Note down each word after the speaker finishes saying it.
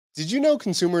Did you know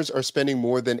consumers are spending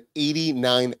more than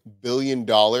 $89 billion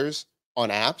on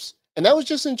apps? And that was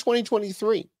just in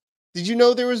 2023. Did you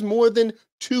know there is more than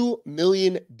 2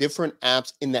 million different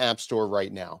apps in the App Store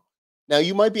right now? Now,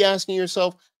 you might be asking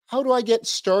yourself, how do I get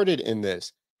started in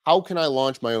this? How can I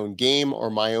launch my own game or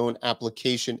my own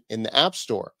application in the App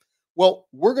Store? Well,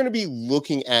 we're going to be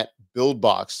looking at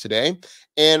BuildBox today,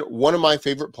 and one of my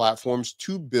favorite platforms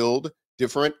to build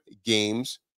different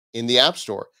games in the App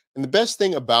Store. And the best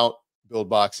thing about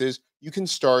BuildBox is you can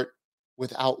start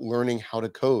without learning how to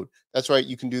code. That's right,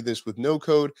 you can do this with no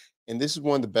code. And this is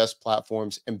one of the best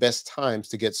platforms and best times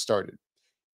to get started.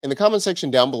 In the comment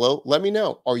section down below, let me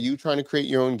know. Are you trying to create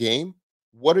your own game?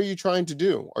 What are you trying to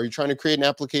do? Are you trying to create an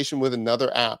application with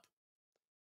another app?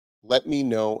 Let me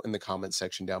know in the comment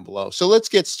section down below. So let's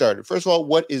get started. First of all,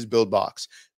 what is BuildBox?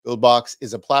 BuildBox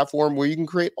is a platform where you can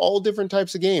create all different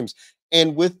types of games.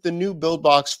 And with the new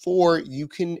BuildBox 4, you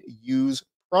can use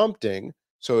prompting.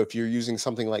 So if you're using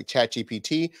something like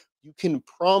ChatGPT, you can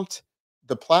prompt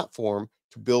the platform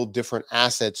to build different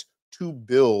assets to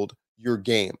build your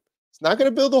game. It's not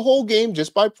going to build the whole game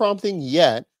just by prompting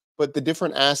yet, but the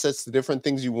different assets, the different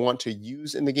things you want to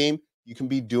use in the game, you can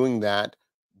be doing that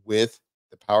with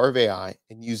the power of AI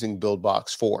and using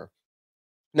BuildBox 4.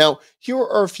 Now, here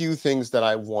are a few things that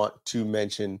I want to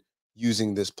mention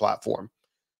using this platform.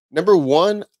 Number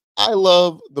one, I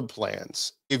love the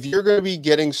plans. If you're going to be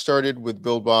getting started with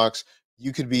BuildBox,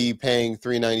 you could be paying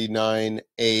 $3.99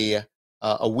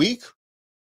 a week.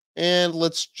 And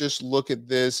let's just look at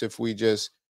this. If we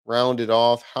just round it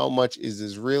off, how much is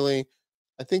this really?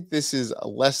 I think this is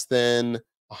less than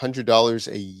 $100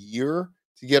 a year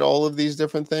to get all of these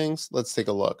different things. Let's take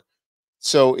a look.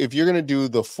 So if you're going to do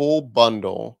the full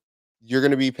bundle, you're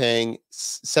going to be paying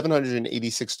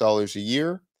 $786 a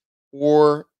year,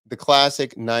 or the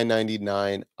classic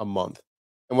 $9.99 a month.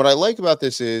 And what I like about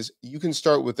this is you can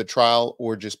start with a trial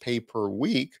or just pay per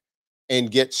week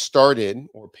and get started,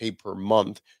 or pay per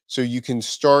month. So you can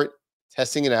start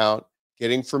testing it out,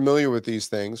 getting familiar with these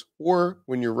things, or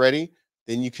when you're ready,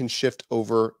 then you can shift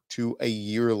over to a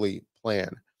yearly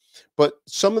plan. But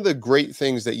some of the great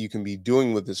things that you can be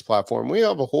doing with this platform, we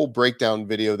have a whole breakdown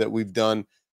video that we've done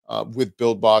with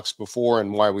BuildBox before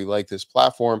and why we like this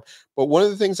platform. But one of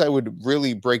the things I would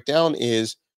really break down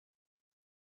is,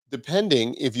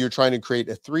 depending if you're trying to create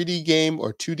a 3D game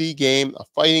or 2D game, a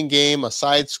fighting game, a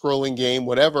side scrolling game,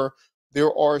 whatever,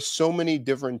 there are so many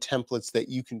different templates that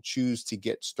you can choose to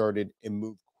get started and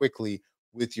move quickly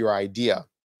with your idea.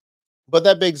 But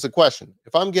that begs the question,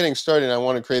 if I'm getting started and I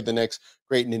want to create the next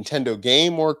great Nintendo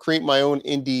game or create my own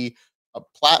indie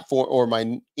platform or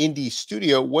my indie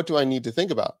studio, what do I need to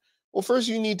think about? Well, first,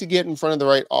 you need to get in front of the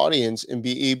right audience and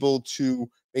be able to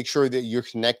make sure that you're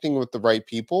connecting with the right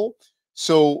people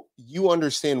so you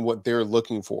understand what they're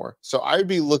looking for. So I would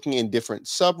be looking in different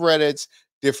subreddits,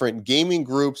 different gaming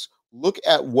groups. Look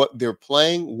at what they're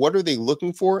playing, what are they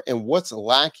looking for, and what's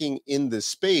lacking in the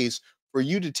space for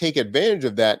you to take advantage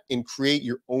of that and create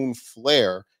your own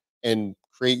flair and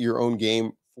create your own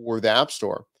game for the App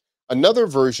Store. Another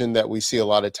version that we see a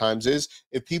lot of times is,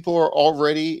 if people are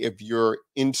already, if you're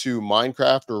into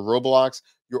Minecraft or Roblox,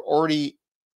 you're already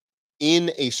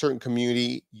in a certain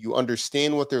community, you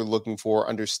understand what they're looking for,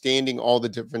 understanding all the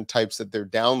different types that they're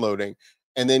downloading,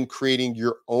 and then creating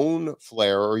your own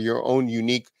flair or your own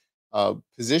unique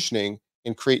positioning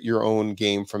and create your own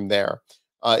game from there.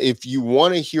 If you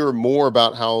want to hear more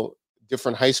about how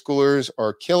different high schoolers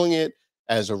are killing it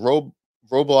as a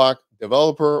Roblox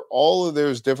developer, all of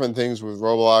those different things with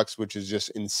Roblox, which is just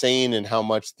insane, and how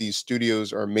much these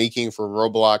studios are making for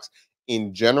Roblox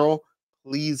in general,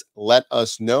 please let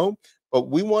us know. But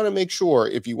we want to make sure,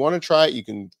 if you want to try it, you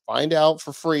can find out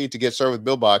for free to get started with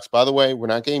BuildBox. By the way, we're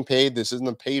not getting paid. This isn't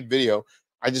a paid video.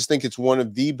 I just think it's one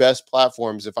of the best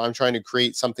platforms if I'm trying to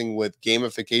create something with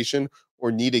gamification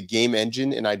or need a game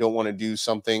engine and I don't want to do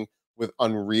something with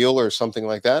Unreal or something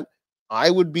like that.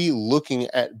 I would be looking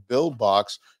at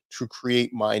BuildBox to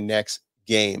create my next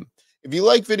game. If you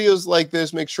like videos like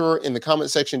this, make sure in the comment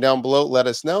section down below, let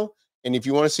us know. And if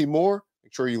you want to see more,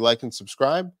 make sure you like and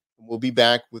subscribe. And we'll be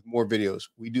back with more videos.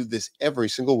 We do this every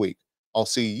single week. I'll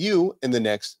see you in the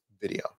next video.